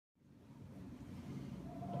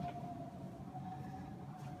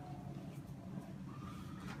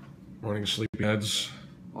Morning, sleepyheads.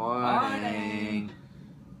 Morning.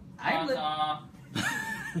 I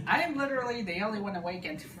am literally the only one awake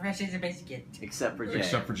and fresh as a biscuit. Except for Jay.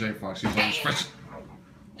 Except for Jay Fox. He's always fresh.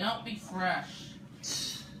 Don't be fresh.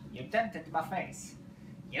 You done it to my face.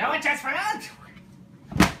 You know what just for that?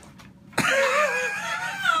 That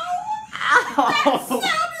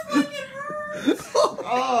sounded like it hurts.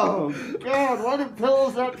 Oh, God, why do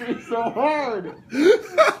pillows have to be so hard?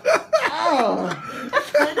 Oh,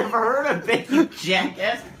 I never heard of it, you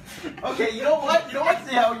jackass. Okay, you know what? See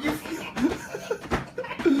how you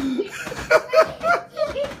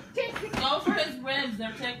Go for his ribs,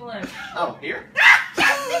 they're ticklish. Oh, here?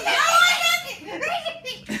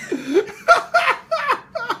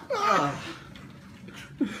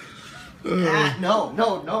 No,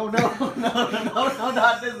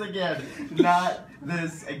 not this again. Not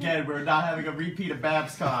this again. We're not having a repeat of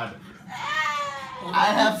BabsCon.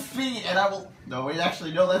 I have feet and I will. No, wait,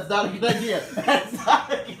 actually, no, that's not a good idea. That's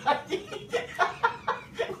not a good idea.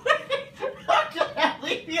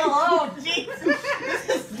 Leave me alone, Jesus. This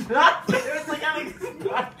is not. It's like having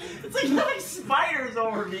spiders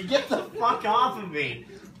over me. Get the fuck off of me.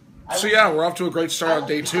 So yeah, we're off to a great start on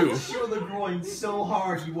day 2. I will show the groin so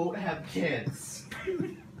hard you won't have kids.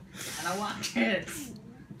 I don't want kids.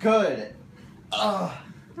 Good. Hi.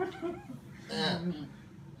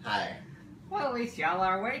 Well, at least y'all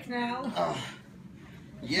are awake now.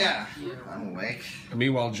 Yeah, I'm awake. And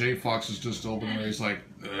meanwhile, Jay Fox is just opening and he's like,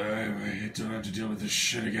 I don't have to deal with this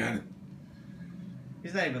shit again.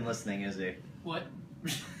 He's not even listening, is he? What?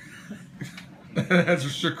 That's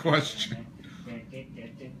just your question.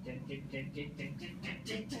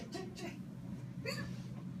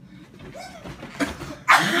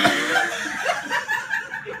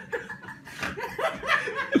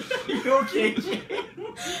 You okay, Jay? I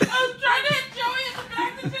was trying to hit Joey in the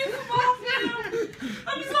back to chase him off him.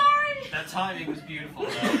 I'm sorry. That timing was beautiful, though.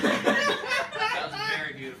 That was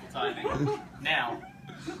very beautiful timing. Now.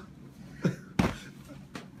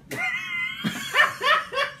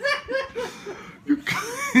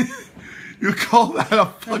 You call that a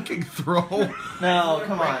fucking throw? No,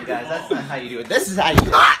 come on, guys. That's not how you do it. This is how you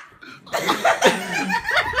do it.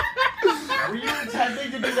 Were you attempting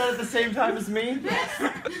to do that at the same time as me?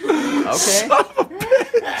 Okay. Son of a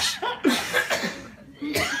bitch.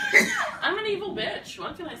 I'm an evil bitch.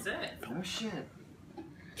 What can I say? Oh, shit.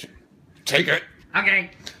 Take it. Okay.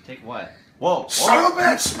 Take what? Whoa. Son of a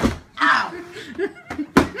bitch! Ow!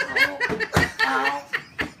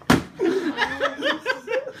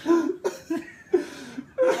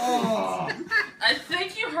 Oh. I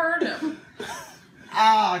think you heard him.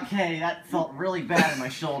 Oh, okay, that felt really bad in my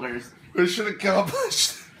shoulders. Mission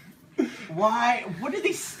accomplished. Why? What do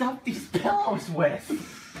they stuff these pillows with?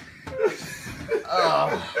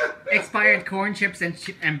 Oh. Expired corn chips and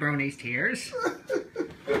Brony's tears.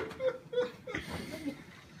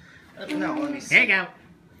 No, let me see. Here you go.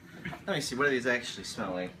 Let me see. What do these actually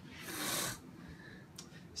smell like?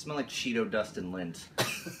 They smell like Cheeto dust and lint.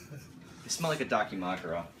 They smell like a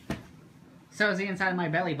Dakimakura. So is the inside of my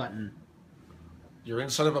belly button. Your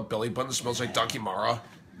inside of a belly button smells like Dakimara.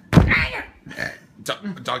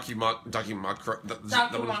 Dakimakura. Dakimakura. Is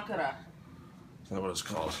that what it's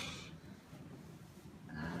called?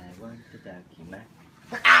 I want the Dakimakura.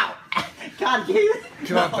 Ow! God,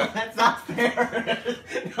 no, that's not fair.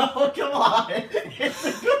 No, come on. It's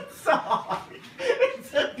a good song.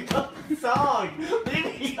 It's a good song.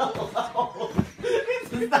 Leave me alone.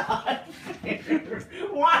 This is not fair.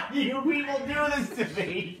 Why do you people do this to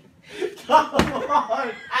me? Come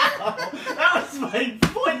on. Ow. That was my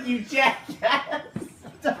foot, you jackass.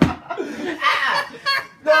 Ah.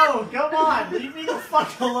 No, come on. Leave me the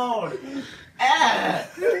fuck alone. Ah.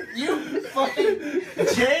 You fucking...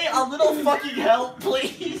 Jay, a little fucking help,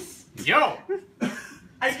 please. Yo!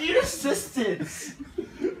 I need assistance.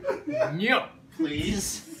 Yo!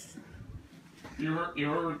 Please. You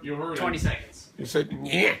heard 20 seconds. You said,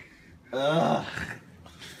 yeah. Ugh.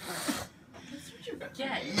 That's what you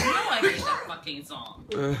get. You know I hate that fucking song.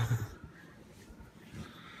 Well,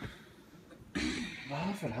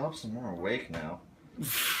 if it helps, I'm more awake now.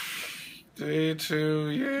 Day 2,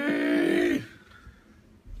 yay!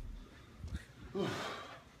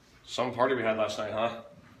 Some party we had last night, huh?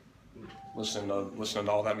 Listening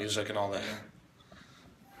to all that music and all that.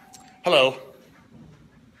 Hello.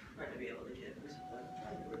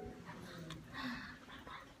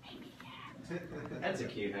 That's a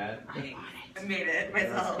cute hat. I made it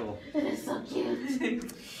myself. Cool. It is so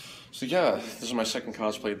cute. So yeah, this is my second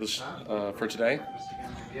cosplay for today.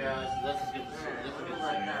 Yeah, that's a good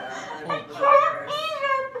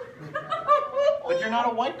But you're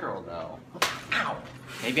not a white girl, though. Ow.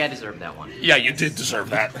 Maybe I deserved that one. Yeah, you did deserve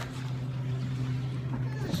that.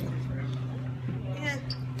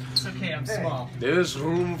 It's okay, I'm small. There's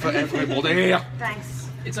room for everybody. Thanks.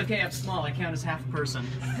 It's okay, I'm small. I count as half a person.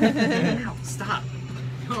 Ow, stop.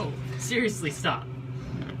 No, seriously, stop.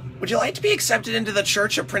 Would you like to be accepted into the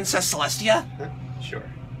Church of Princess Celestia? Sure.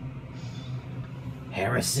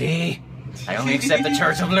 Heresy. I only accept the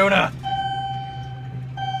Church of Luna.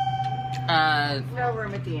 No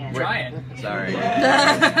room at the end. Try it. Sorry.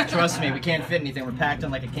 Trust me, we can't fit anything. We're packed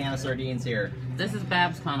in like a can of sardines here. This is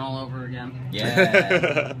BabsCon all over again.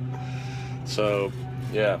 Yeah. So,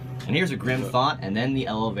 yeah. And here's a grim thought, and then the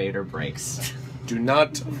elevator breaks. Do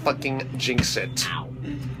not fucking jinx it. Ow.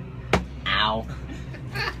 Ow.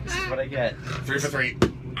 This is what I get. 3 for 3.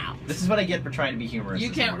 Ow. This is what I get for trying to be humorous. You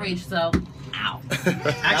this can't morning. reach, so. Ow.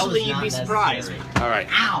 Actually, you'd be surprised. All right.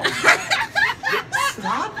 Ow.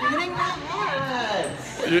 Stop hitting my head.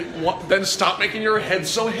 Then stop making your head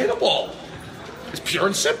so hittable. It's pure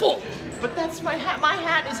and simple. But that's my hat. My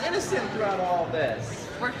hat is innocent throughout all this.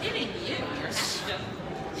 We're hitting you. Your hat's just.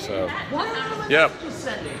 So, Why am I yep.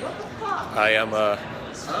 descending? What the fuck? I am,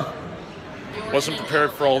 wasn't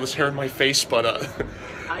prepared for all this hair in my face, but,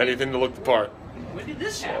 anything to look the part. When did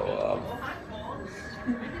this happen? So,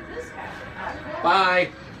 bye.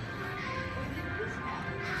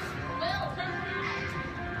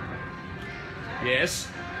 Yes?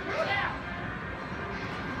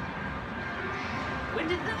 When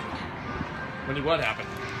did that happen? When did what happen?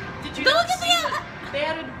 Did you Don't not look at see me! that? They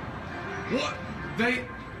added... What?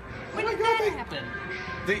 When did that happen?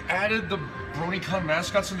 They added the BronyCon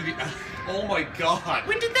mascots into the... Oh my god.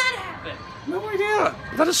 When did that happen? No idea.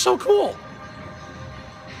 That is so cool.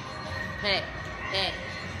 Hey, hey.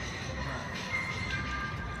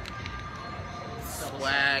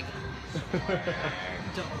 Swag.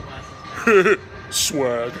 Double glasses.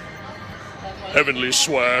 Swag. Heavenly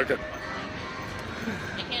swag. I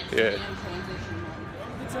can't see Yeah. you in transition mode.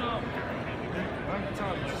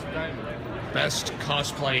 Best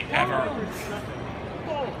cosplay ever. I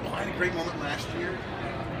had a great moment last year.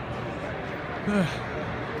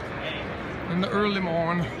 In the early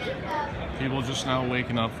morn, people just now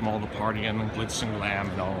waking up from all the partying and glitz and glam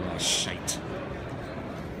and all that shit.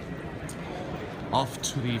 Off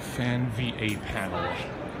to the fan VA panel,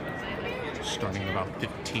 starting in about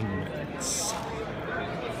 15 minutes.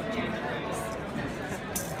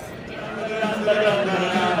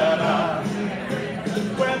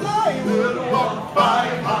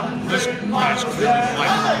 This guy's clearly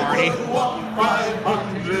like the party.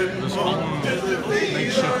 This whole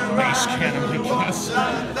makeshift bass cannon, I guess.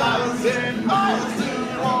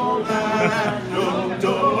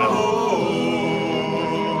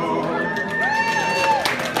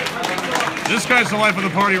 This guy's the life of the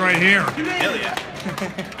party right here. Hell yeah.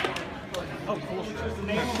 The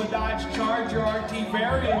name of a Dodge Charger RT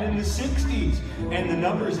variant in the 60s. And the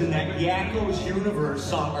numbers in that Yakko's Universe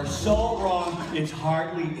song are so wrong, it's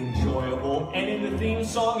hardly enjoyable. And in the theme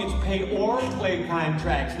song, it's pay or play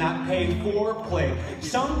contracts, not pay for play.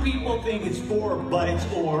 Some people think it's for, but it's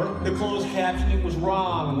or. The closed captioning was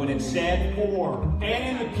wrong when it said for.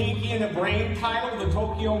 And in the Pinky and the Brain title, the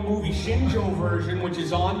Tokyo movie Shinjo version, which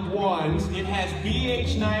is on ones, it has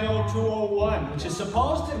BH90201, which is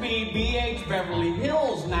supposed to be BH Beverly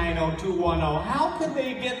Hills 90210. How could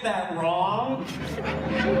they get that wrong?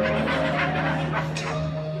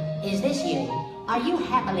 Is this you? Are you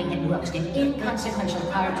happily engrossed in inconsequential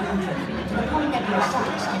cartoon trickery to the point that your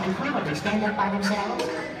socks can probably stand up by themselves?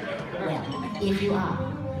 Well, if you are,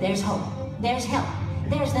 there's hope, there's help,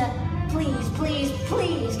 there's the please, please,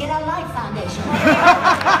 please get a life foundation.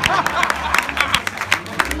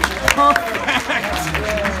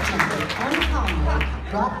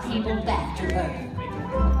 Brought people back to Earth.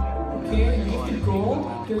 Okay, and if you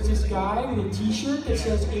go, there's this guy with a t-shirt that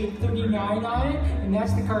says 839 on it, and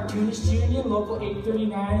that's the Cartoonist Union, Local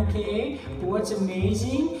 839, okay? But what's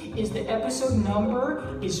amazing is the episode number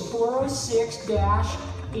is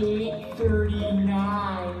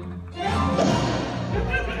 406-839.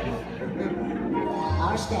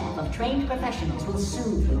 Our staff of trained professionals will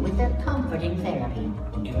soothe you with their comforting therapy.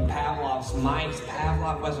 In Pavlov's mice,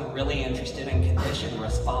 Pavlov wasn't really interested in conditioned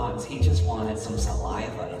response. He just wanted some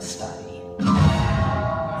saliva to study.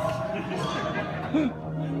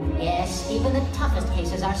 Yes, even the toughest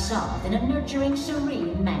cases are solved in a nurturing,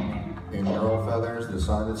 serene manner. In Earl Feathers, the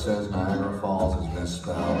sign that says Niagara Falls is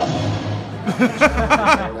misspelled. It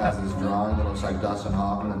has this drawing that looks like Dustin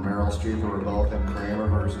Hoffman and Meryl Streep who were both in Kramer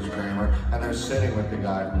versus Kramer, and they're sitting with the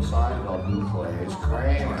guy from Seinfeld who plays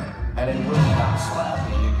Kramer. And in Woodstock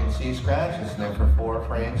Slappy, you can see scratches in there for 4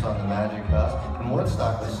 frames on the Magic Bus. And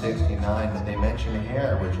Woodstock was 69, but they mentioned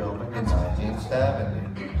Hair, which opened in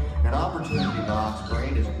 1970. An opportunity knocks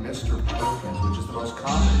great is Mr. Perkins, which is the most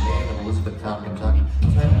common name in Elizabethtown, Kentucky.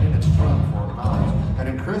 10 minutes from 4 miles. And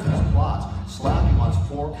in Christmas plots, Slappy wants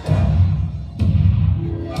 4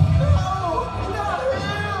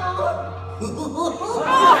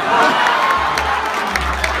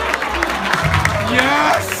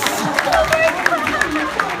 Yes!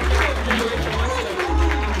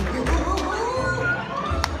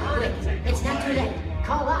 Wait, it's not too late.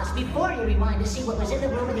 Call us before you rewind to see what was in the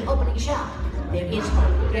room in the opening shot. There is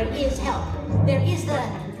hope. There is help. There is the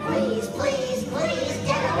Please, Please, Please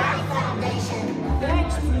Get a Life Foundation.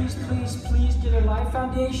 Thanks, Please, Please, Please Get a Life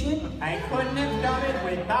Foundation. I couldn't have done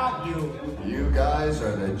it without you. You guys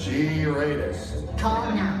are the G-ratest.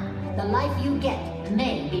 Call now. The life you get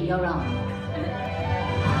may be your own.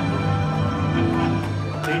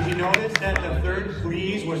 Did you notice that the third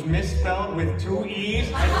please was misspelled with 2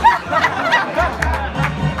 E's?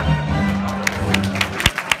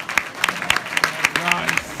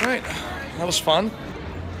 Right, that was fun.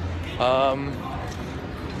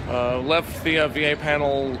 Left the VA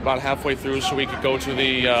panel about halfway through so we could go to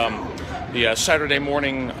the Saturday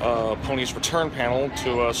morning Ponies Return panel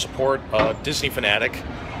to support Disney fanatic,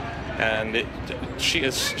 and she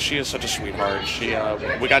is such a sweetheart.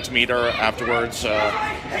 We got to meet her afterwards.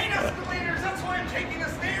 That's why I'm taking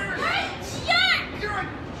us there. Jack!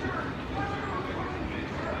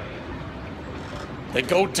 They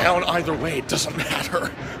go down either way, it doesn't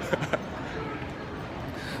matter.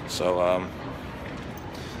 So,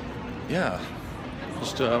 yeah.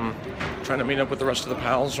 Just trying to meet up with the rest of the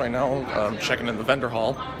pals right now, checking in the vendor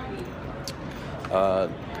hall.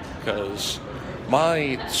 Because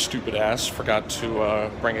my stupid ass forgot to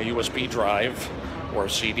bring a USB drive or a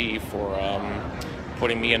CD for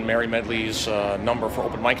putting me and Mary Medley's number for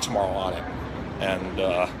open mic tomorrow on it. And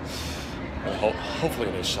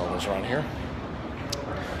hopefully they sell those around here.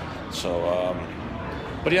 So,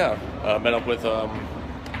 but yeah, met up with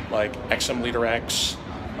like XM Leader X,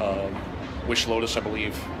 Wish Lotus, I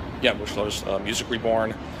believe. Yeah, Wish Lotus, Music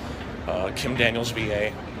Reborn, Kim Daniels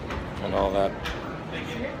VA, and all that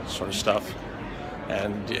sort of stuff.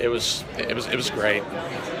 And it was great.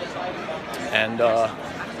 And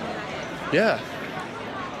yeah,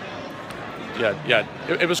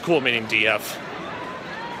 it was cool meeting DF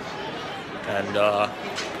and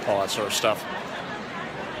all that sort of stuff.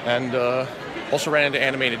 And also ran into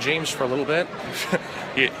Animated James for a little bit.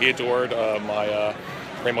 he adored my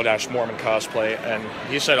Rainbow Dash Mormon cosplay, and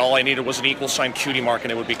he said all I needed was an equal sign cutie mark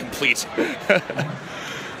and it would be complete.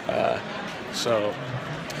 So,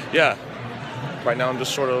 yeah. Right now I'm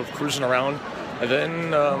just sort of cruising around. And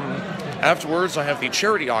then afterwards I have the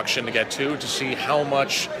charity auction to get to see how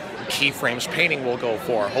much Keyframes painting will go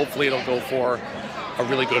for. Hopefully it'll go for a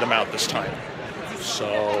really good amount this time. So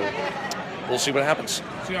we'll see what happens.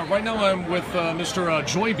 So yeah, right now I'm with Mr.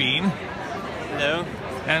 Joybean. Hello.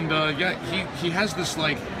 And yeah, he has this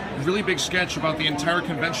like really big sketch about the entire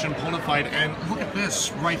convention Ponified, and look at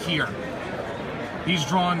this right here. He's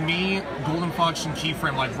drawn me, Golden Fox, and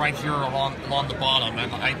Keyframe like right here along the bottom,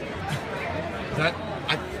 and I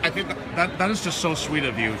think that is just so sweet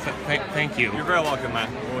of you. Thank you. You're very welcome,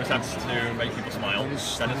 man. Always happy to make people smile. That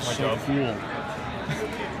is my so job. Cool.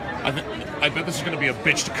 I bet this is going to be a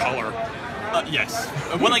bitch to color. Yes.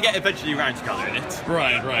 When I get eventually around to colouring it.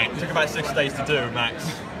 Right. It took about 6 days to do,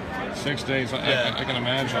 max. 6 days, Yeah. I can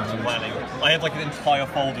imagine. Planning. I have like an entire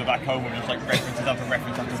folder back home with just like references after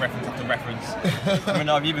reference after reference after reference. I mean,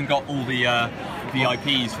 I've even got all the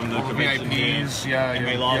VIPs from the convention. VIPs, yeah.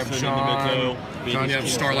 May You Larson have in John, the middle. John, you have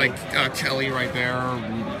Star like Kelly right there,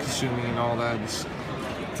 Kasumi and all that. It's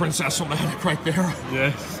Princess Omatic right there.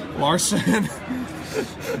 Yes. Larson.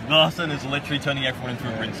 Larson is literally turning everyone into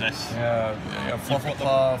a princess. Yeah, Fluffle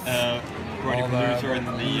Puff. BronyPalooza in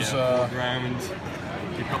the foreground.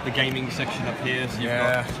 You've got the gaming section up here. So you've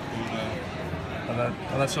got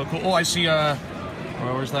that's so cool. Oh, I see.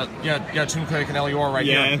 Where's that? Yeah, Toonquake and LUR right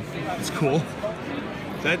here. It's cool.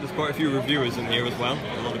 There's quite a few reviewers in here as well.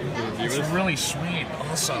 A lot of good reviewers. It's really sweet.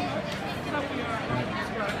 Awesome.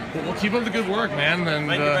 Well, keep up the good work, man, and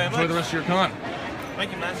enjoy the rest of your con.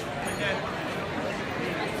 Thank you, man.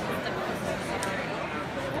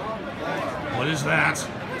 What is that?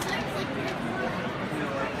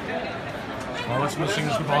 All that's missing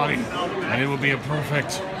is the body, and it will be a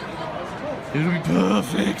perfect. It will be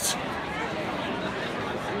perfect.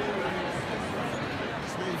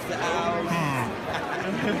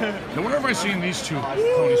 Now, where have I seen these two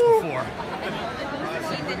ponies before?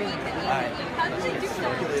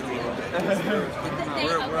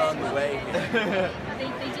 We're on the way.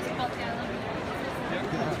 They just called down.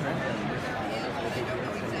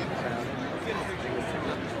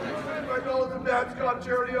 $5 in BronyCon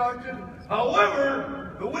charity auction.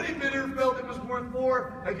 However, the winning bidder felt it was worth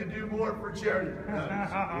more and could do more for charity.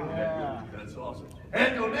 That's awesome.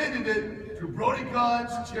 And donated it to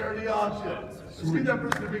BronyCon's charity auction. Let's give that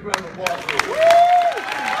person a big round of applause.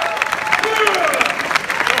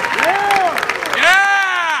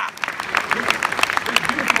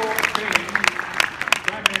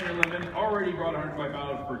 Already brought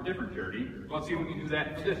 $105 for a different charity. Let's see if we can do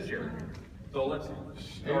that for this charity. So let's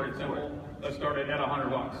start it simple. Let's start it at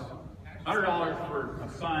 $100. $100 for a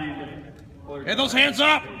signed. Get those hands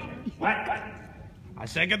up! What? I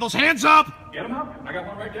said get those hands up! Get them up. I got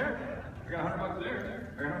one right there. I got $100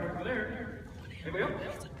 there. I got $100 there. Anybody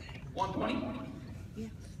else? 120?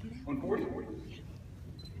 140?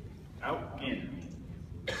 Out, in.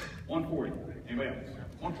 140. Anybody else?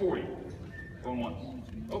 140. Going once.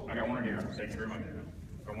 Oh, I got one right here. Thank you very much.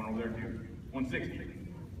 Got one over there too. 160.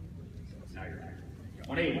 Now you're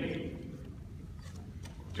 180.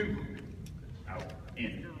 2. Out.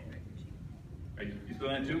 In. Are you still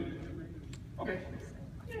in 2? Okay.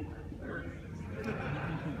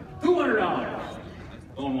 $200.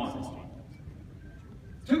 Going once.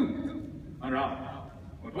 $200.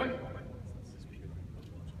 What?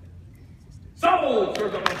 Sold!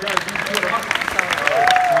 Serves up on the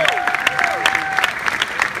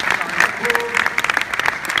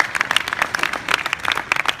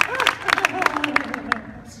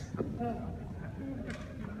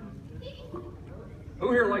Who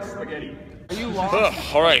here likes spaghetti? Are you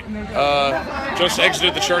lost? All right. Just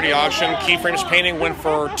exited the charity auction. Keyframes painting went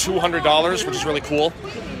for $200, which is really cool.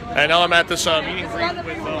 And now I'm at this meeting greet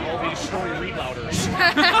with all these story read-louders.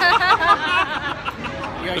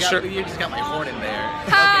 You just got my horn in there.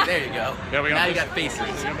 Okay, there you go. Yeah, now you got faces. We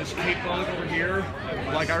have this Cape Bug over here,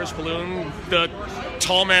 Black Iris Balloon, the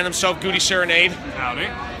tall man himself, Goody Serenade. Howdy.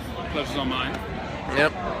 Pleasure's on mine.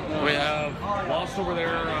 Yep. We have Lost over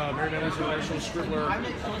there, Mary Bailey's International Scribbler, and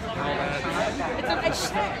all that.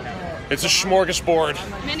 It's a smorgasbord.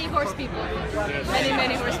 Many horse people. Yes.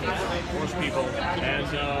 Many horse people. Horse people. And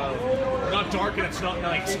not dark and it's not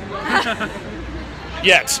night.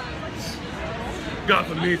 Yet.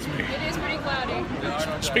 Gotham needs me. It is pretty cloudy.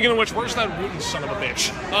 Speaking of which, where's that Wooten son of a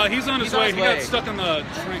bitch? He's on his way. He got stuck on the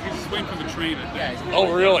train. He's waiting for the train, I think.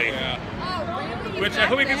 Oh, really? Yeah. Which I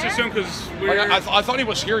hope he gets here soon because I thought he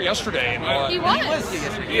was here yesterday. He was here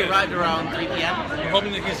yesterday. He arrived around 3 p.m. I'm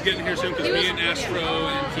hoping that he's getting here soon because me and Astro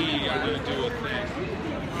and he are going to do a thing.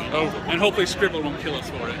 Oh, and hopefully Scribble won't kill us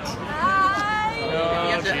for it.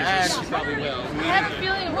 Oh, Jesus. She probably will. I have a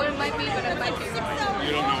feeling of what it might be, but it might be.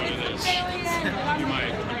 You don't know what it is. You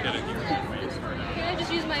might. I'm kidding. Can I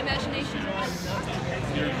just use my imagination?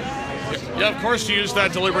 Yeah, of course you use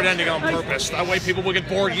that deliberate ending on purpose. That way people will get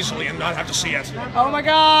bored easily and not have to see it. Oh my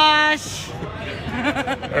gosh! Oh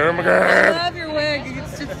my I god! love your wig.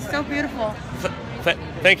 It's just so beautiful.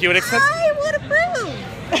 Thank you. It extends. I would approve.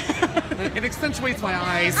 It accentuates my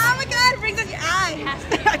eyes. Oh my god! It brings out your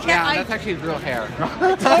eyes. Yeah, that's actually real hair.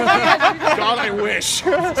 God, I wish.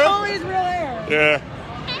 It's totally his real hair. Yeah.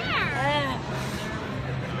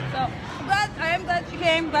 So I am glad you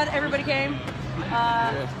came. Glad everybody came.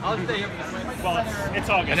 I'll stay here. Well, it's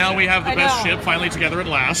August. And now we have the best ship finally together at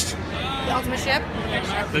last. The ultimate ship.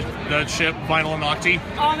 The ship, Vinyl and Nocti.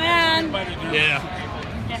 Oh man. Yeah.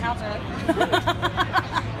 Can't help it.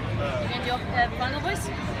 And your final voice?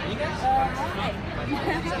 Hi.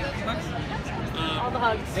 All the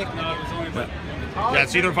hugs. Yeah,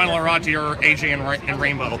 it's either Vinyl or Nocti or AJ and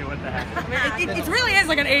Rainbow. It really is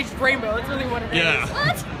like an aged rainbow. That's really what it is. Yeah.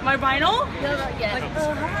 What? My vinyl?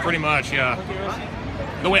 Yeah. Pretty much, yeah.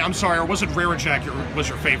 No, wait, I'm sorry, or was it Rara Jack was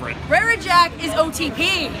your favorite? Rara Jack is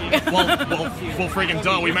OTP. well, friggin'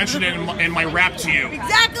 duh. We mentioned it in my rap to you.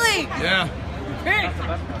 Exactly. Yeah. Great.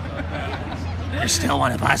 You're still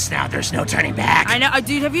one of us now. There's no turning back. I know,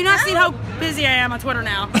 dude. Have you not seen how busy I am on Twitter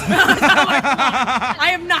now? I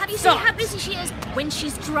have not. Have you seen how busy she is when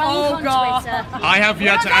she's drunk on God. Twitter? I have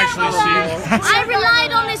yet to actually see. I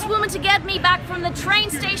relied on this woman to get me back from the train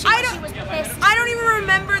station when she was pissed. I don't even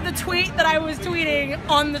remember the tweet that I was tweeting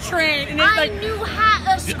on the train. And I knew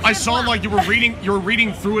how to I saw like you were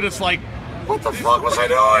reading through it. It's like, what the fuck was I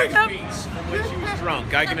doing? When she was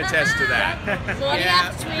drunk, I can attest to that.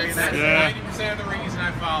 Yeah, that's 90% of the reason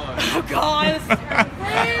I followed. Oh God!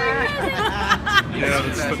 Yeah,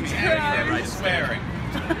 that's right. Swearing.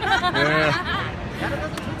 Yeah.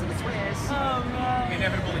 Oh man.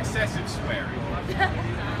 Inevitable excessive swearing.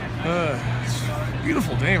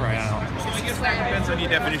 beautiful day right now. I guess that depends on your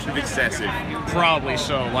definition of excessive. Probably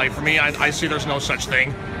so. Like for me, I see there's no such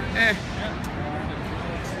thing.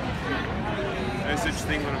 No such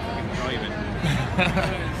thing when I'm fucking driving.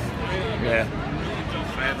 Yeah.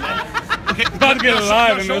 Okay, about to get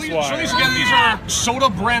alive in this one. Show these again. These are soda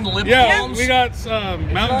brand lip balms. We got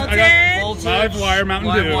Mountain. I got Live Wire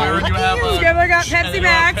Mountain Dew. You have Skibber got Pepsi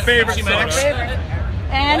Max. Favorite Max.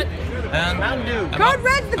 And Mountain Dew. Code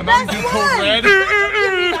Red's the best one. Code Red.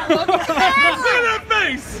 Look at that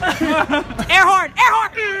face. Air horn. Air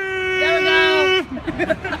horn. There we go.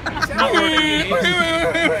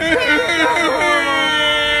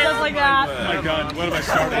 Just like that. Oh my God, what have I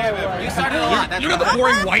started? You started a lot. You got the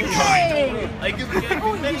boring white kind. Like,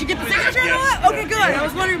 Did you get the signature and all that? Okay, good. I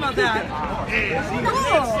was wondering about that.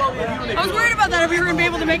 Cool. I was worried about that if we were going to be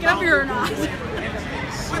able to make it up here or not.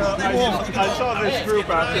 I saw this group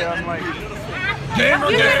out there. I'm like, You were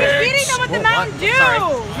beating them with the Mountain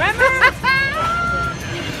Dew. Remember?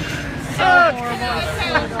 So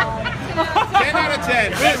horrible. 10 out of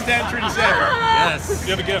 10. Best entrance ever. Yes.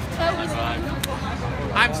 you have a gift.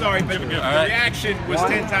 I'm sorry, but the reaction was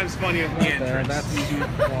 10 times funnier than the entrance. That's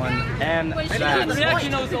one. And the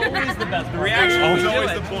reaction was always the best. The reaction was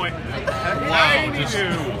always the point. Wow. It's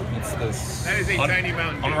this. That is a tiny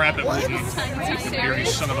Mountain Dew. Unwrap it, Wookie. You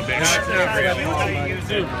son of a bitch.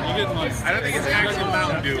 I don't think it's an actual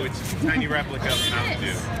Mountain Dew. It's just a tiny replica of Mountain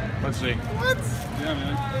Dew. Let's see. What? Yeah,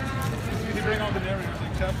 man. Did you bring all the narrators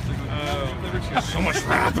like So much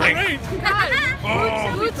wrapping. To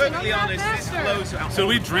be perfectly honest, this blows out. So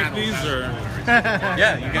we drink these, or?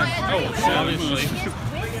 Yeah, you can. Oh, shit. Obviously.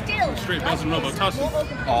 Straight Bells and Robo Tussin.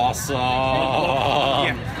 Awesome.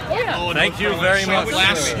 Yeah. Oh, thank you very much.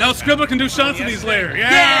 Now Scribble can do shots of these later.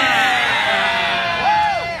 Yeah!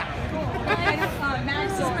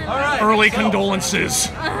 All right. Early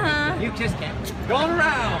condolences. You just can't. Going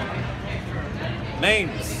around.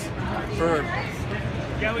 Names for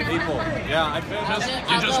people. Yeah,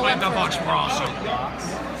 You just went the Bucks were awesome.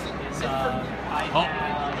 Oh.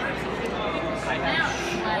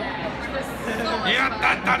 Yeah,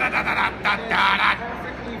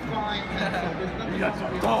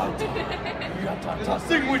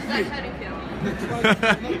 Sing with me.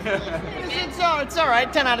 It's all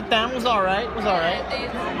right. 10 out of 10 was all right. Was all right.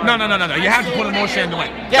 No. You have to put emotion into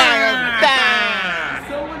it. Yeah.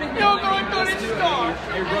 You're going to the store.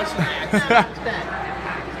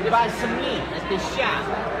 You buy some meat at this shop.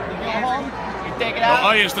 You go home. You take it out.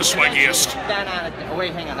 I is the swaggiest. 10 out of 10. Oh,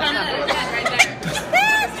 wait, hang on. That's not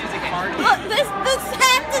Look, this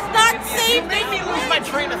hat does not save me. You made me lose my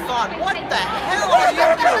train of thought. What the hell are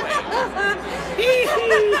you doing?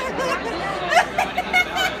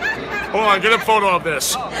 Hold on, get a photo of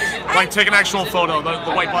this. Like, take an actual photo, the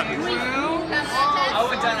white button.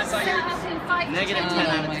 Oh, John, I saw your Negative 10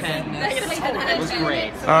 out of 10. Negative 10 out of 10. It was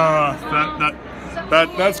great.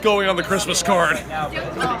 That's going on the Christmas card.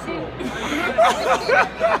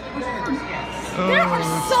 There are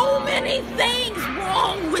so many things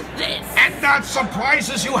wrong with this. And that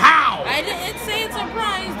surprises you how? I didn't say it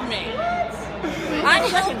surprised me. I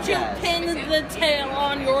helped you pin the tail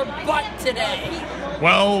on your butt today.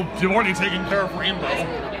 Well, you've already taken care of Rainbow.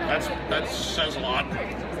 That says a lot.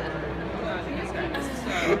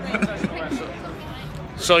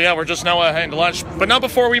 So yeah, we're just now heading to lunch. But not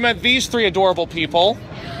before we met these three adorable people.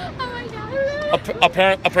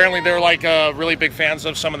 Apparently, they're like really big fans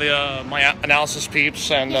of some of the my analysis peeps,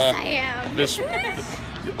 and Yes, I am. this.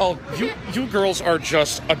 Oh, you girls are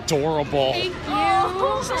just adorable. Thank you.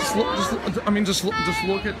 Just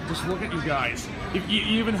look at you guys. You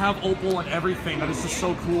even have Opal and everything. That is just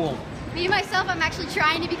so cool. Me myself, I'm actually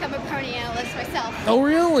trying to become a brony analyst myself. Oh,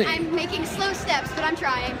 really? I'm making slow steps, but I'm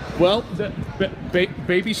trying. Well,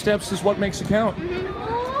 baby steps is what makes it count.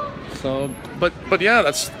 So, but yeah,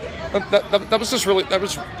 that was just really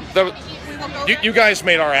you guys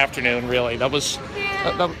made our afternoon, really. That was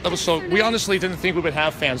so. We honestly didn't think we would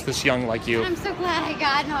have fans this young like you. I'm so glad I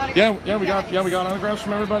got an autograph. We got autographs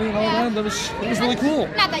from everybody and all that. It was really cool.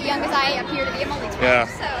 Not that young as I appear to be. I'm only 12. Yeah.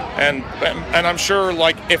 So. And I'm sure,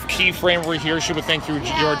 like, if Keyframe were here, she would think you're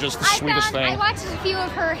just the sweetest thing. I watched a few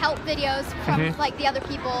of her help videos from like the other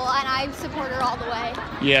people, and I support her all the way.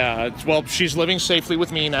 Yeah. Well, she's living safely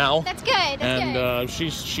with me now. That's good. That's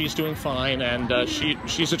good. She's doing fine, and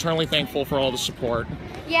she's eternally thankful for all the support.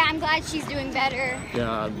 Yeah, I'm glad she's doing better.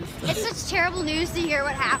 Yeah. It's such terrible news to hear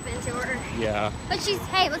what happened to her. Yeah. But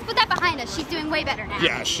hey, let's put that behind us. She's doing way better now.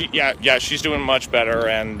 Yeah, she's doing much better,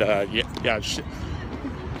 and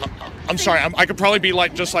I'm sorry, I could probably be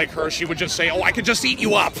just like her. She would just say, "Oh, I could just eat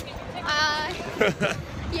you up."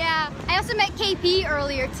 Yeah, I also met KP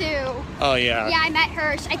earlier too. Oh yeah. Yeah, I met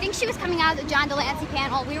her. I think she was coming out of the John Delancey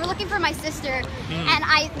panel. We were looking for my sister,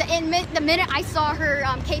 and the minute I saw her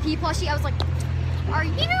KP plushie, I was like, "Are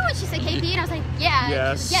you?" And she said KP, and I was like, "Yeah."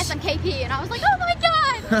 Yes. Yes, I'm KP, and I was like, "Oh my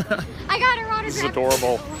god!" I got her autograph. This is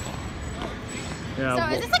adorable. Yeah. So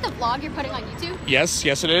is this like a vlog you're putting on YouTube? Yes,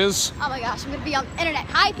 yes it is. Oh my gosh, I'm gonna be on the internet.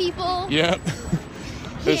 Hi people. Yeah.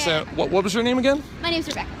 Yeah. What was your name again? My name's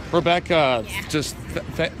Rebecca. Rebecca, just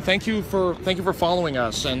thank you for following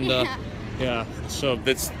us, and yeah, so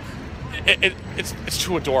it's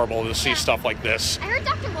too adorable to see stuff like this. I heard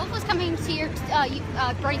Dr. Wolf was coming to your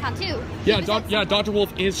BronyCon too. Yeah, Dr.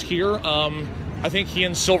 Wolf is here. I think he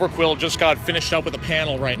and Silver Quill just got finished up with a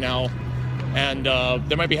panel right now, and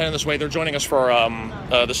they might be heading this way. They're joining us for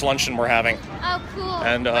this luncheon we're having. Oh, cool.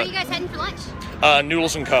 And where are you guys heading for lunch?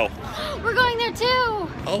 Noodles & Co. We're going there too.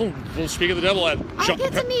 Oh, well, speak of the devil, I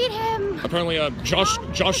get to meet him. Apparently, Josh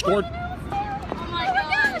Scorcher. Oh my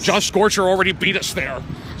gosh. Josh Scorcher already beat us there.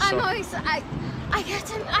 I'm always I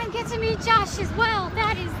get to meet Josh as well.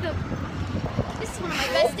 This is one of my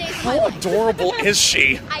best days of my How life. adorable is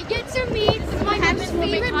she? I get to meet my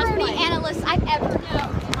favorite Brony analyst I've ever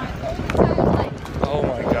known. Oh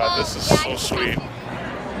my god, this is so sweet.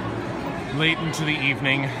 Late into the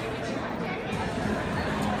evening.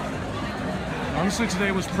 Honestly,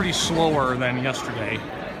 today was pretty slower than yesterday.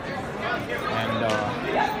 And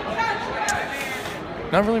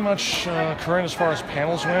not really much current as far as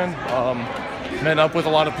panels went. Met up with a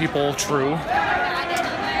lot of people, true.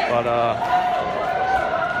 But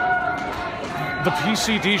the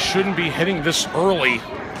PCD shouldn't be hitting this early.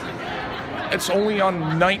 It's only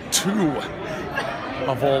on night 2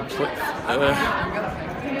 of all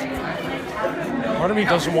part of me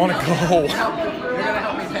doesn't want to go.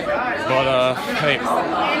 But hey,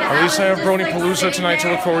 at least I have BronyPalooza tonight to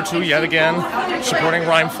look forward to yet again, supporting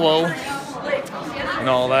Rhyme Flow and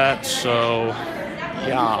all that. So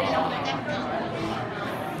yeah.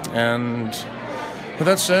 And with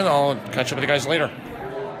that said, I'll catch up with you guys later.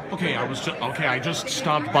 Okay, I just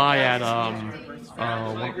stopped by at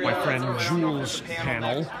my friend Jules'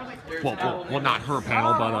 panel. Well, not her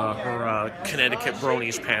panel, but her Connecticut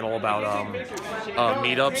Bronies panel about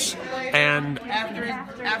meetups, and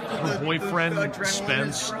her boyfriend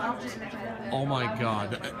Spence. Oh my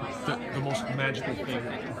God, the most magical thing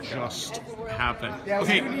just happened.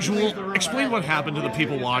 Okay, Jewel, explain what happened to the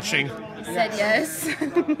people watching. Said yes.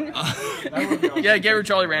 Yeah, I gave her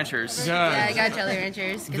Jolly Ranchers. Yeah, I got Jolly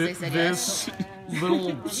Ranchers because they said yes. This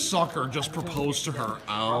little sucker just proposed to her.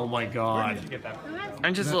 Oh my God.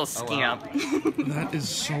 I'm just a little scamp. That is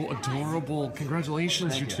so adorable.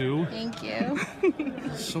 Congratulations, you two. Thank you.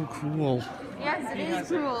 That's so cool. Yes, it is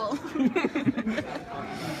cool.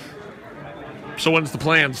 So when's the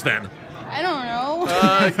plans then? I don't know.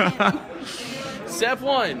 Step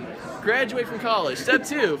 1, graduate from college. Step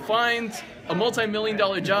 2, find a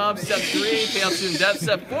multi-million-dollar job. Step 3, pay off student debt.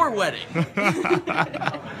 Step 4, wedding.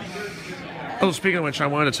 Oh, speaking of which, I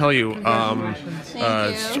wanted to tell you.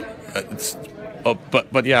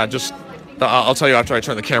 But yeah, just I'll tell you after I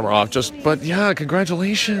turn the camera off. But yeah,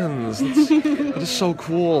 congratulations. That is so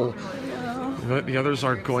cool. The others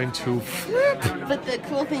are going to flip. But the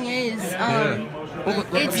cool thing is,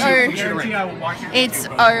 it's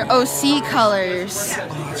our OC colors. Oh,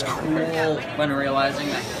 that's cool. When realizing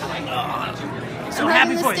that. So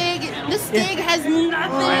happy for you. The Stig has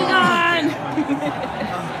nothing on.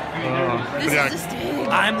 This is the Stig.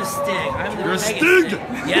 I'm the Stig. I'm the You're a Stig.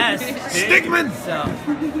 Yes. Stigman. So.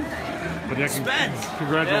 But yeah,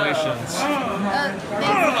 congratulations.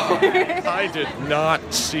 I did not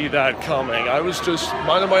see that coming. I was just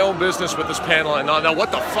minding my own business with this panel, and now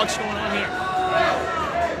what the fuck's going on here?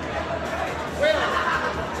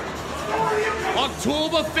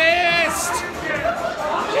 Oktoberfest!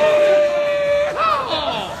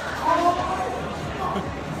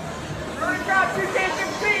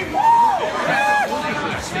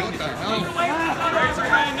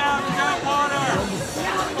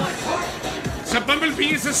 The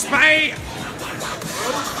bumblebee is a spy!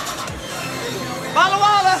 Bottle of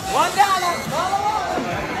water,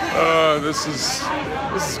 $1. This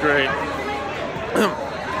is great.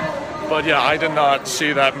 But yeah, I did not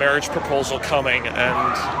see that marriage proposal coming,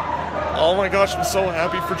 and oh my gosh, I'm so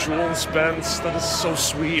happy for Jewel and Spence. That is so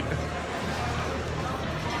sweet.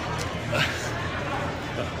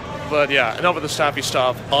 But yeah, enough of the sappy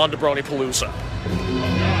stuff. On to BronyPalooza.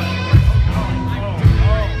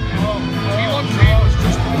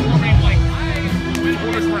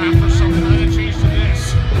 Autograph or something, I'm gonna change to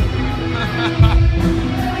this.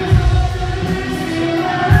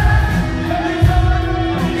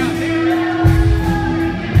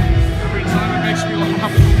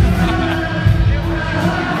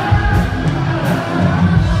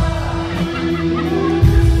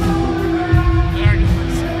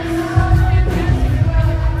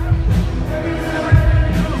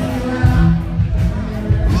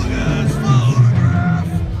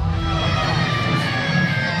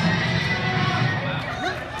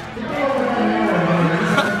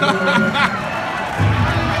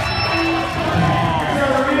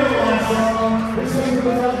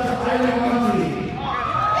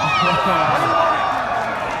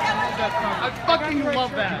 fucking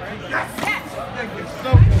love that.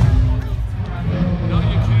 So, no,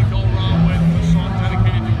 you can't go wrong with the song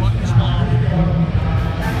dedicated to Button's mom.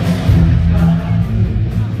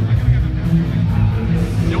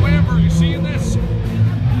 Yo, Amber, you seeing this?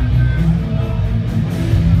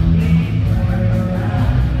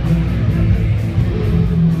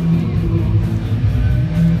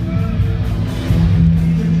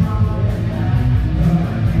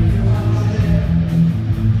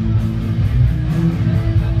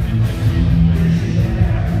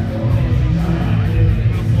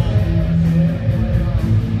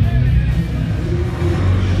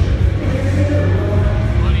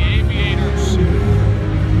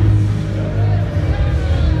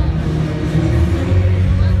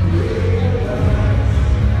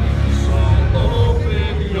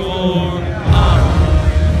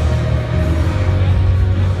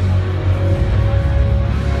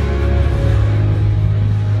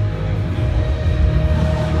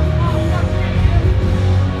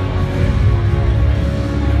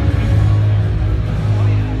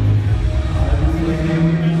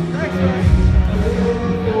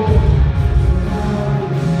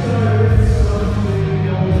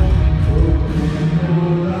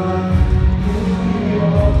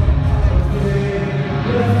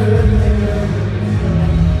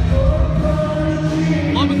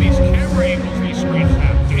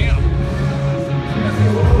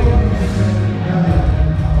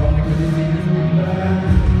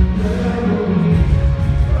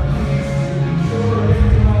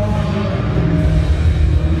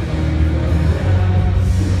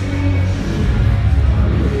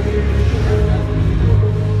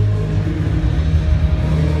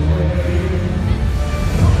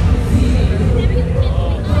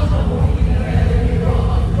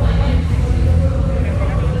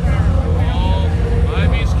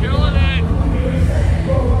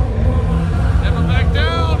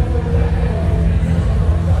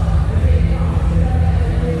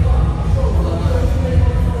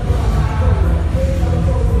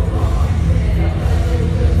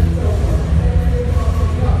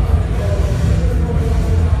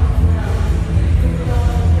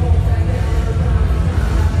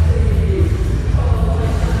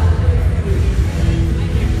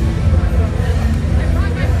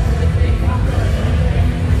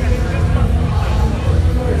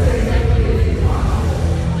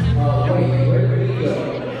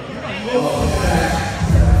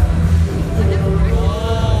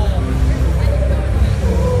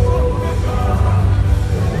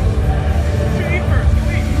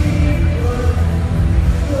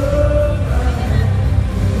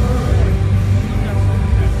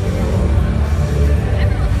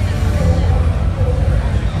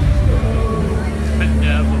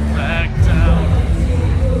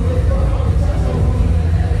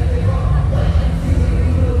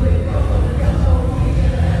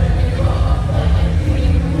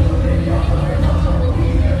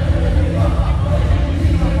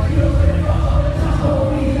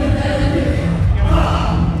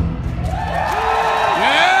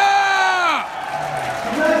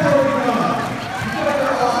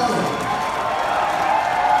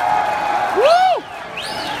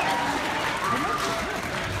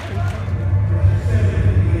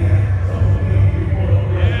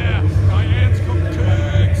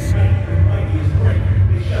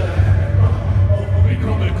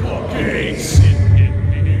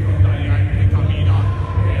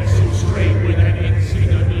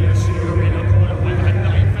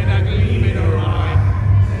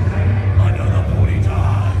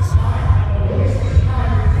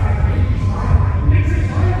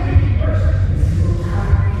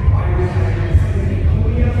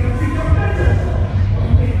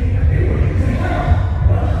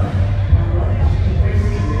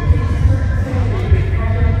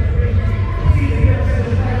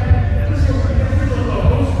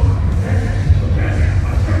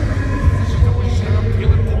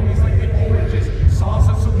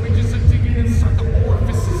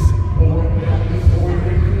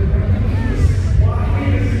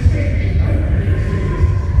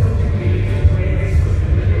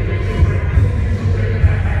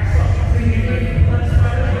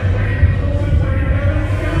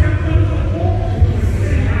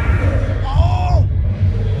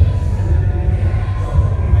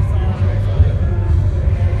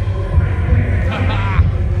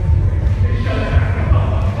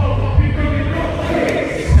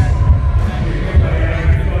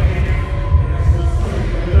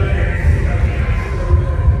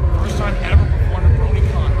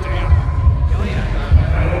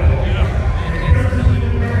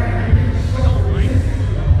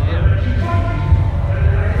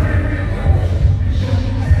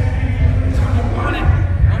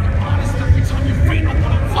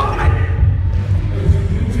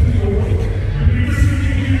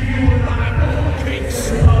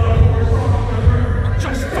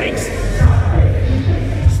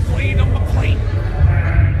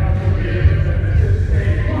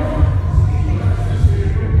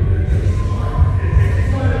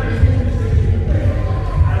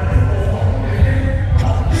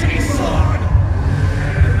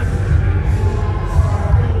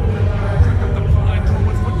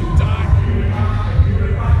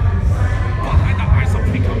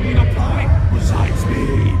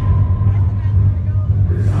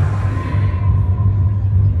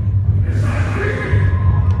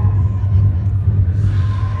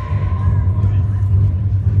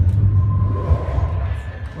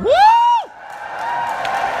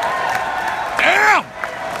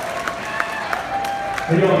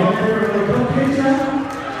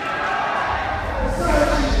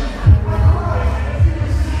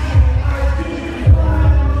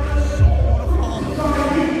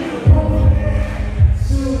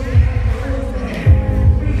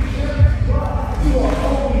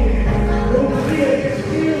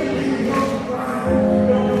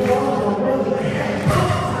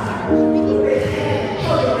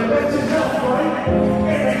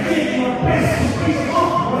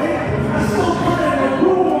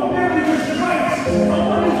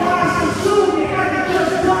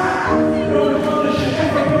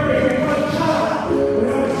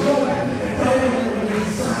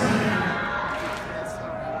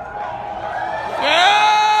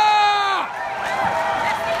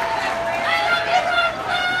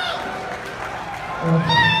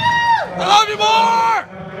 I love you more!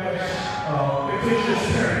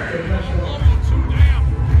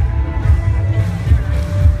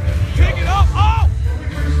 Take it up! Oh!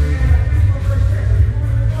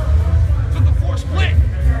 Took the force split!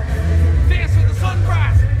 Dance with the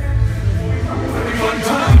sunrise! Fun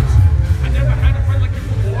times! I never had a friend like you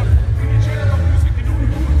before. We can share the music and do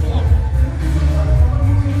what we're for.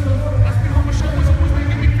 Let's be on my shoulders, always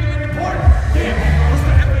making me feel important. Yeah, what's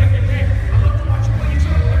the hell in here? I love to watch you play each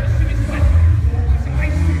other, let me see you sweat. It's a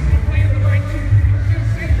nice suit, you're playing the right team. You're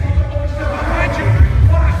saying, always step behind you.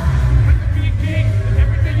 Why? You have to be a king, and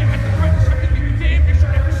every day you have to practice something you can damn. Make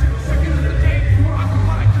sure every single second of the day you are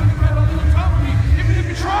occupied. Turn around a little time with me, even if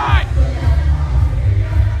you try.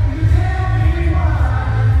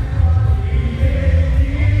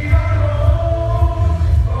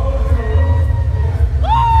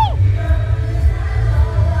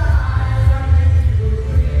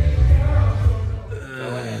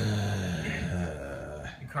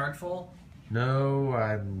 Card full? No,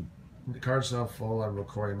 the card's not full. I'm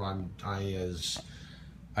recording. I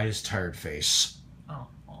is tired face. Oh.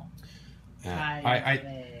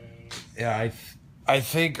 I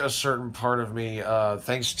think a certain part of me,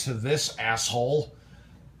 thanks to this asshole,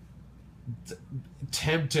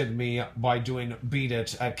 tempted me by doing Beat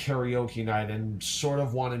It at karaoke night and sort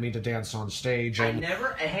of wanted me to dance on stage. And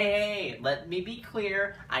Hey, let me be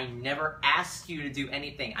clear. I never asked you to do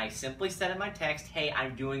anything. I simply said in my text, hey,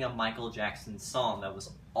 I'm doing a Michael Jackson song. That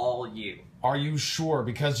was all you. Are you sure?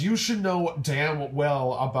 Because you should know damn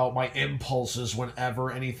well about my impulses whenever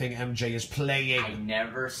anything MJ is playing. I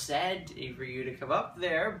never said for you to come up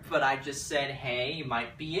there, but I just said, hey, you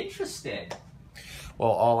might be interested.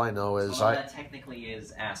 Well, all I know is that technically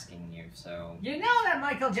is asking you, so... You know that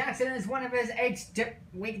Michael Jackson is one of his 8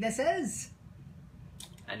 weaknesses?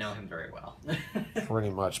 I know him very well. Pretty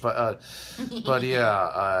much, but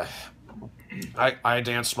yeah, I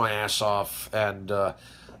danced my ass off, and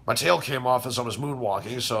my tail came off as I was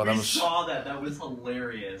moonwalking, so that was... saw that. That was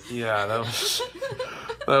hilarious. Yeah,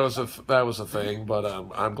 that was a thing, but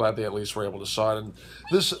I'm glad they at least were able to saw it. And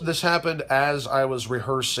this happened as I was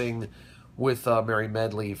rehearsing with Mary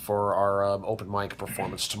Medley for our open mic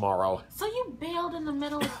performance tomorrow. So you bailed in the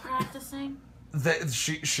middle of practicing?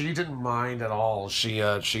 She didn't mind at all. She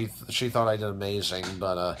thought I did amazing,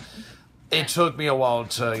 but it took me a while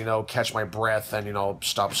to catch my breath and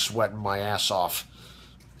stop sweating my ass off.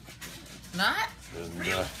 Not? And,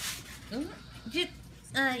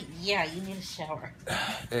 yeah, you need a shower.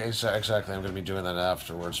 Exactly. I'm gonna be doing that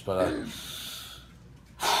afterwards, but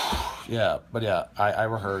yeah, I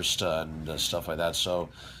rehearsed and stuff like that, so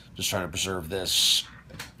just trying to preserve this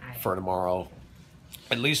for tomorrow.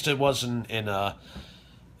 At least it wasn't in the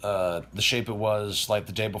shape it was like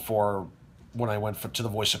the day before when I went to the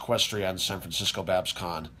Voice Equestria in San Francisco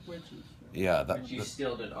BabsCon. Yeah, Which you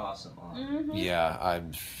still did awesome on. Yeah,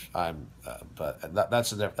 but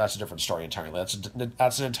that's a different story entirely.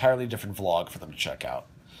 That's an entirely different vlog for them to check out.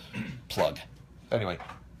 Plug. Anyway.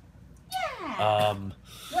 Yeah.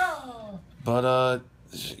 But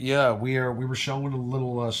yeah, we were showing a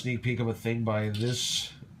little sneak peek of a thing by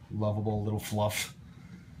this lovable little fluff,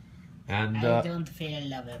 and I don't feel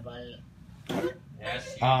lovable.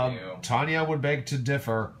 Yes, you do. Tanya would beg to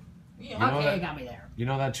differ. Yeah, okay, you got me there. You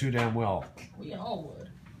know that too damn well. We all would.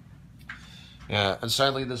 Yeah, and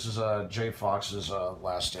sadly, this is Jay Fox's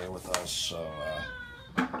last day with us, so.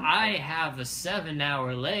 I have a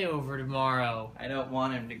 7-hour layover tomorrow. I don't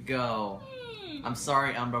want him to go. I'm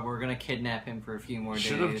sorry, Umbra, we're gonna kidnap him for a few more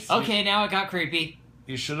days. Okay, now it got creepy.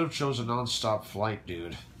 You should have chosen a non-stop flight,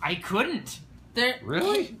 dude. I couldn't.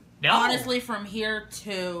 Really? No. Honestly, from here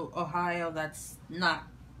to Ohio, that's not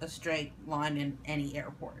a straight line in any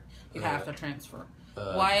airport. You have to transfer.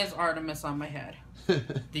 Why is Artemis on my head?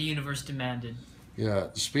 The universe demanded. Yeah,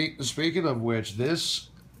 speaking of which, this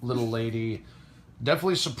little lady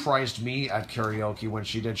definitely surprised me at karaoke when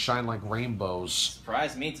she did Shine Like Rainbows.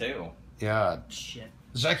 Surprised me too. Yeah. Shit.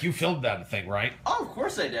 Zach, you filmed that thing, right? Oh, of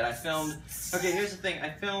course I did. I filmed... Okay, here's the thing.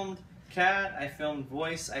 I filmed Cat, I filmed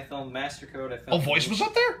Voice, I filmed Master Code, I filmed... Oh, Voice was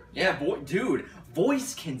up there? Yeah, dude.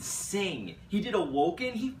 Voice can sing. He did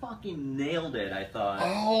Awoken. He fucking nailed it, I thought.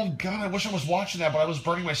 Oh, God, I wish I was watching that, but I was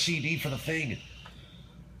burning my CD for the thing.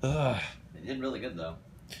 Ugh. They did really good, though.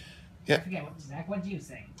 Yeah. I forget, Zach, what did you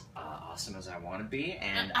sing? Awesome as I want to be,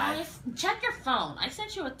 and Check your phone. I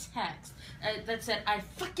sent you a text that said, I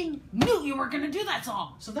fucking knew you were going to do that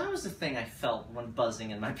song. So that was the thing I felt when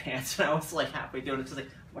buzzing in my pants, and I was like halfway doing it, just like,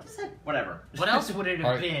 what is that? Whatever. What else would it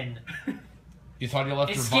have been? You thought you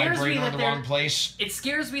left your vibrator in the wrong place? It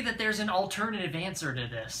scares me that there's an alternative answer to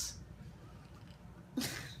this.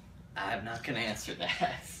 I'm not gonna answer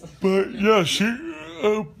that. But yeah, she.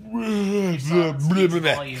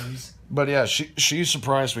 Volumes. But yeah, she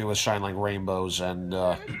surprised me with Shine Like Rainbows, and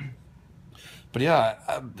but yeah,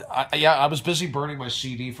 I was busy burning my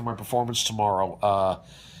CD for my performance tomorrow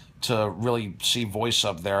to really see Voice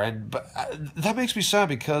up there, and that makes me sad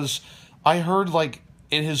because I heard like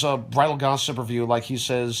in his Bridal Gossip review, like he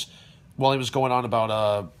says, while he was going on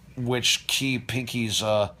about which key Pinky's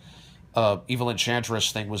Evil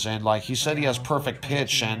Enchantress thing was in, like he said he has perfect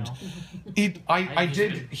pitch, and I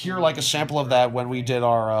did hear like a sample of that when we did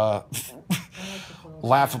our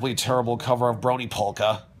laughably terrible cover of Brony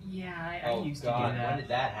Polka. Yeah, I used to do that. When did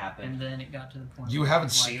that happen? And then it got to the point. You where haven't I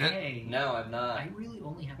was seen like, it? Hey, No, I've not. I really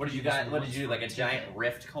only have. What to did you do this guys? What did once you do? for Like a it. giant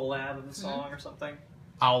rift collab of the song or something?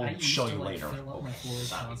 I'll I used show to, you like, later. fill up my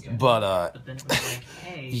floors constantly. But then it was like,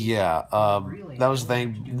 hey, yeah, that was the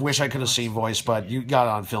thing. Wish I could have seen Voice, but you got it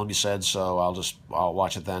on film. You said so. I'll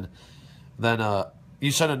watch it then. Then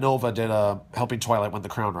you said Nova did Helping Twilight Win the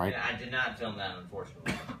Crown, right? Yeah, I did not film that,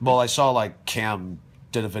 unfortunately. Well, I saw like Cam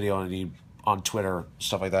did a video on Twitter,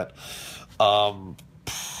 stuff like that.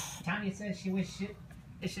 Tanya says she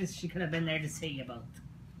wishes she could have been there to see you both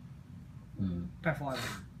performing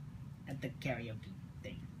at the karaoke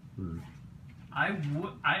thing.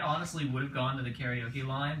 I honestly would have gone to the karaoke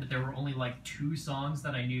line, but there were only like 2 songs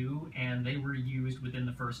that I knew, and they were used within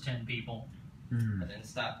the first 10 people. That didn't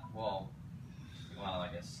stop. Well, I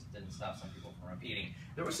guess didn't stop some people from repeating.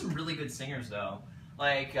 There were some really good singers though.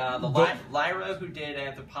 Like Lyra, who did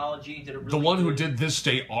Anthropology, did a really The one who good- did This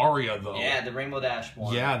Day Aria, though. Yeah, the Rainbow Dash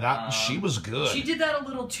one. Yeah, she was good. She did that a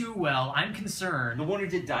little too well. I'm concerned. The one who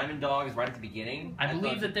did Diamond Dogs right at the beginning. I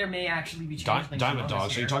believe that there may actually be changelings. Diamond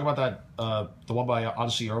Dogs. Are you talking about that? The one by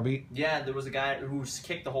Odyssey Eurobeat? Yeah, there was a guy who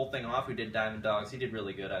kicked the whole thing off who did Diamond Dogs. He did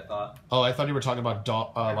really good, I thought. Oh, I thought you were talking about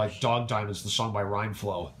Dog Diamonds, the song by Rhyme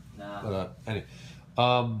Flow. No. But, anyway,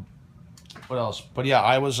 what else? But yeah,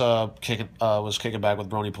 I was kicking back with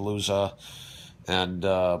BronyPalooza, and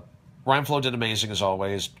Rhyme Flow did amazing as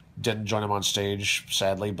always. Didn't join him on stage,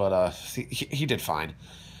 sadly, but he did fine.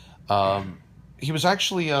 He was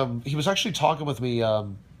actually talking with me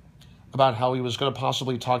about how he was going to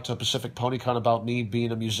possibly talk to Pacific PonyCon about me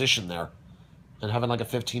being a musician there, and having like a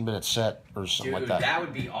 15-minute set or something like that. Dude, that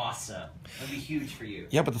would be awesome. That would be huge for you.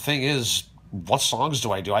 Yeah, but the thing is, what songs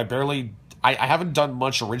do I do? I haven't done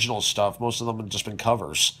much original stuff. Most of them have just been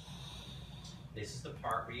covers. This is the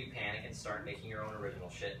part where you panic and start making your own original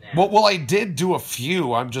shit now. Well, I did do a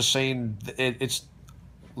few. I'm just saying it's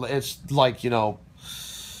like, you know,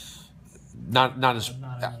 not as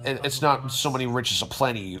it's not so many riches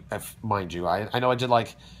aplenty, mind you. I know I did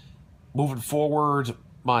like Moving Forward,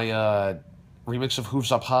 my remix of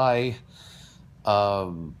Hooves Up High,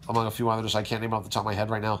 among a few others I can't name off the top of my head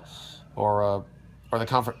right now, or the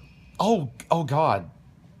conference. Oh God!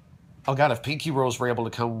 If Pinky Rose were able to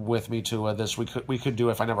come with me to this, we could do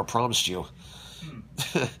If I Never Promised You.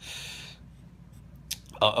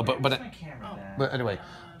 But anyway,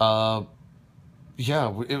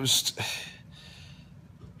 yeah, it was.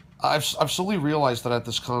 I've slowly realized that at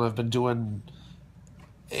this con I've been doing.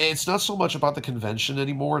 It's not so much about the convention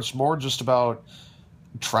anymore. It's more just about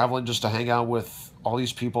traveling just to hang out with all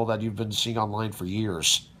these people that you've been seeing online for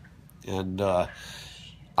years, and.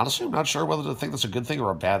 Honestly, I'm not sure whether to think that's a good thing or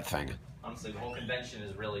a bad thing. Honestly, the whole convention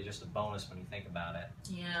is really just a bonus when you think about it.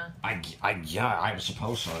 Yeah. I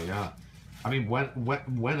suppose so. Yeah. I mean,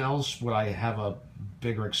 when else would I have a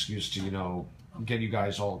bigger excuse to, you know, get you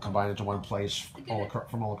guys all combined into one place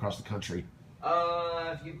from all across the country?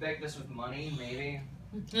 If you begged us with money, maybe.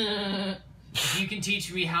 If you can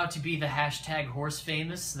teach me how to be the #horse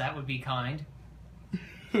famous, that would be kind.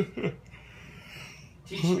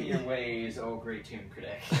 Teach me your ways, oh great tomb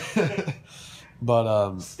critic.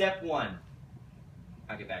 But Step 1.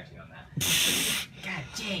 I'll get back to you on that. God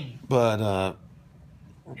dang.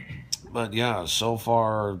 But yeah, so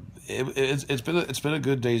far it's been a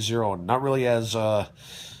good day zero. Not really as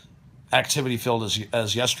activity filled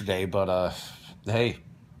as yesterday, but hey,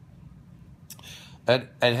 and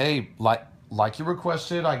hey, like you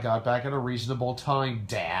requested, I got back at a reasonable time,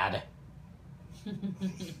 Dad.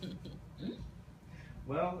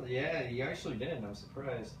 Well, yeah, you actually did, and I'm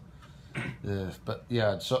surprised. But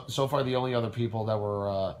yeah, so far the only other people that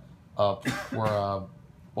were up were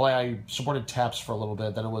well, I supported Taps for a little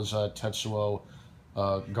bit. Then it was Tetsuo,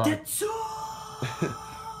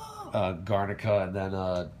 Garnica, and then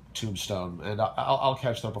Tombstone. And I'll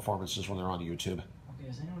catch their performances when they're on YouTube. Okay,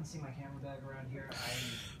 does anyone see my camera bag around here?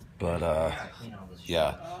 But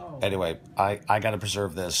yeah. Oh. Anyway, I got to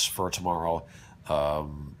preserve this for tomorrow.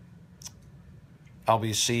 I'll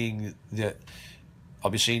be seeing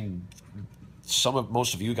I'll be seeing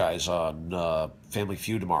most of you guys on Family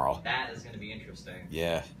Feud tomorrow. That is going to be interesting.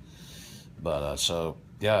 Yeah, but so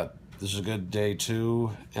yeah, this is a good day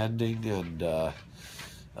 2 ending, and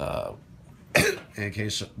in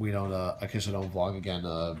case we don't, in case I don't vlog again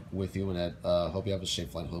with you and Ed, hope you have a safe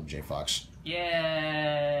flight home, J Fox. Yay!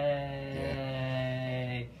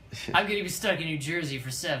 I'm gonna be stuck in New Jersey for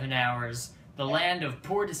 7 hours. The land of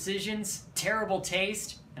poor decisions, terrible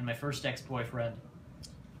taste, and my first ex-boyfriend.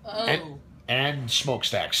 Oh. And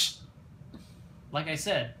smokestacks. Like I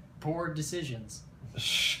said, poor decisions.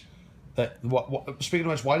 Speaking of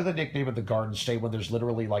which, why do they nickname it the Garden State when there's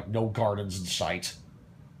literally like no gardens in sight?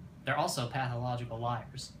 They're also pathological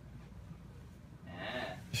liars.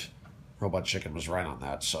 Robot Chicken was right on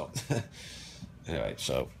that. So anyway,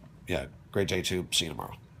 so yeah, great day 2. See you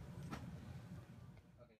tomorrow.